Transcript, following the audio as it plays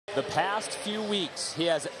The past few weeks, he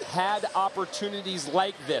has had opportunities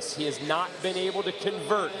like this. He has not been able to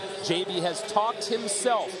convert. JB has talked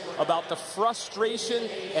himself about the frustration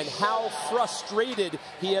and how frustrated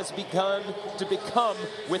he has begun to become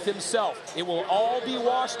with himself. It will all be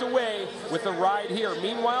washed away with the ride here.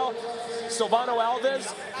 Meanwhile, Silvano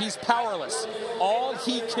Alves, he's powerless. All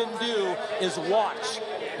he can do is watch,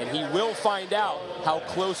 and he will find out how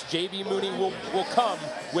close JB Mauney will come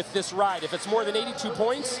with this ride. If it's more than 82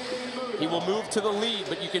 points, he will move to the lead,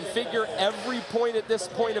 but you can figure every point at this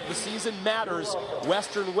point of the season matters.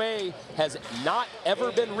 Western Way has not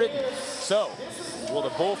ever been ridden. So, will the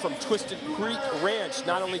bull from Twisted Creek Ranch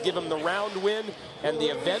not only give him the round win and the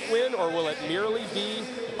event win, or will it merely be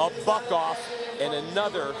a buck off and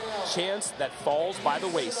another chance that falls by the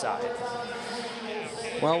wayside?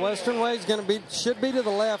 Well, Western Way is going to should be to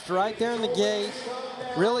the left right there in the gate,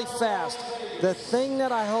 really fast. The thing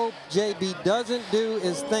that I hope JB doesn't do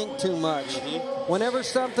is think too much. Whenever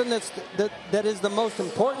something that is the most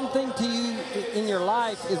important thing to you in your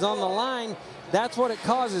life is on the line, that's what it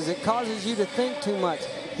causes. It causes you to think too much.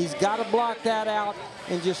 He's got to block that out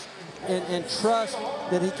and just and trust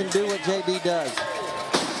that he can do what JB does.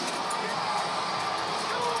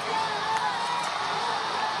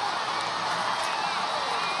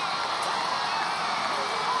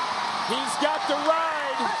 He's got the ride.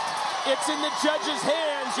 It's in the judge's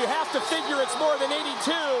hands. You have to figure it's more than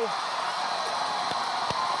 82.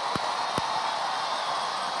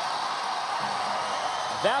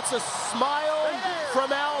 That's a smile from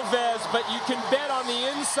Alves, but you can bet on the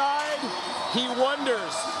inside, he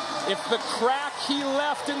wonders if the crack he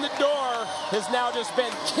left in the door has now just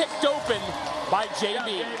been kicked open by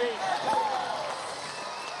JB.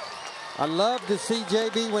 I love to see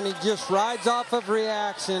JB when he just rides off of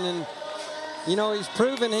reaction, and you know, he's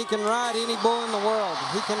proven he can ride any bull in the world.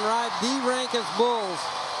 He can ride the rankest bulls.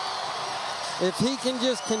 If he can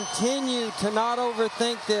just continue to not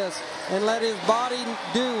overthink this and let his body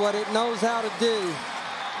do what it knows how to do.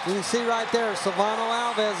 You can see right there, Silvano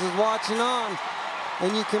Alves is watching on,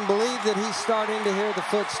 and you can believe that he's starting to hear the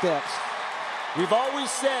footsteps. We've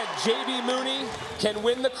always said JB Mauney can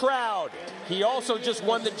win the crowd. He also just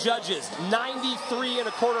won the judges,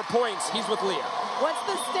 93.25 points. He's with Leah. What's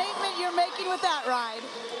the statement you're making with that ride?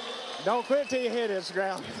 Don't quit till you hit this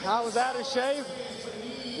ground. I was out of shape,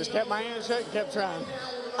 just kept my hands shut and kept trying.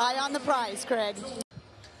 Eye on the prize, Craig.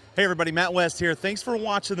 Hey everybody, Matt West here. Thanks for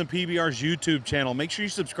watching the PBR's YouTube channel. Make sure you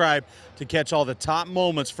subscribe to catch all the top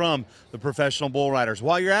moments from the professional bull riders.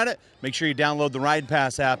 While you're at it, make sure you download the Ride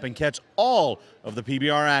Pass app and catch all of the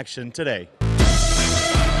PBR action today.